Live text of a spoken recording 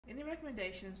Any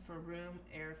recommendations for room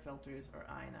air filters or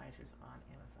ionizers on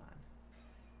Amazon?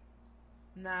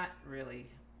 Not really.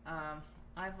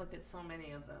 I've looked at so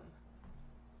many of them.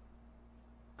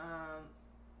 Um,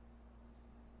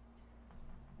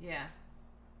 yeah,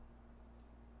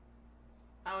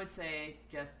 I would say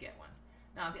just get one.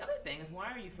 Now, the other thing is,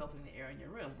 why are you filtering the air in your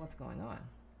room? What's going on?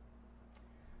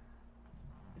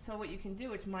 So, what you can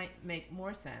do, which might make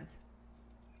more sense,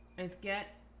 is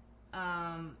get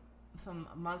some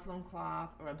muslin cloth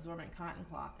or absorbent cotton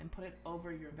cloth and put it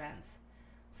over your vents,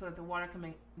 so that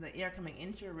the air coming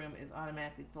into your room is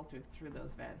automatically filtered through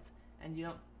those vents, and you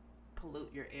don't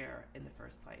pollute your air in the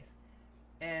first place.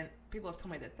 And people have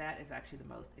told me that that is actually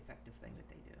the most effective thing that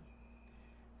they do.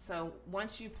 So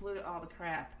once you polluted all the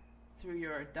crap through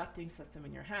your ducting system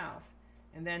in your house,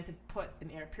 and then to put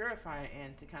an air purifier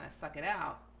in to kind of suck it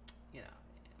out, you know,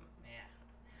 yeah.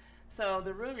 So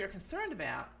the room you're concerned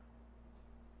about,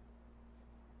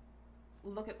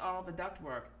 look at all the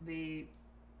ductwork, the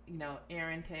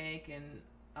air intake and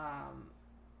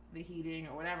the heating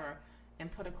or whatever,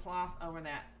 and put a cloth over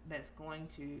that that's going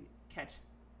to catch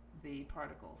the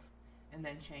particles, and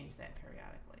then change that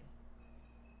periodically.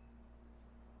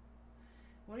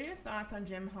 What are your thoughts on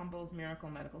Jim Humble's Miracle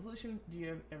Medical Solution? Do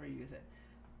you ever use it?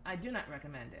 I do not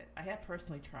recommend it. I have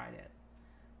personally tried it.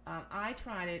 I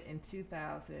tried it in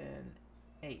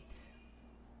 2008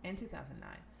 and 2009,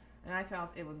 and I felt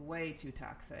it was way too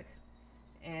toxic,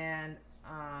 and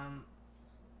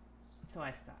so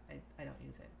I stopped. I don't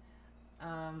use it.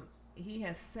 He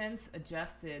has since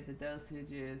adjusted the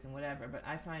dosages and whatever, but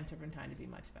I find turpentine to be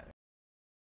much better.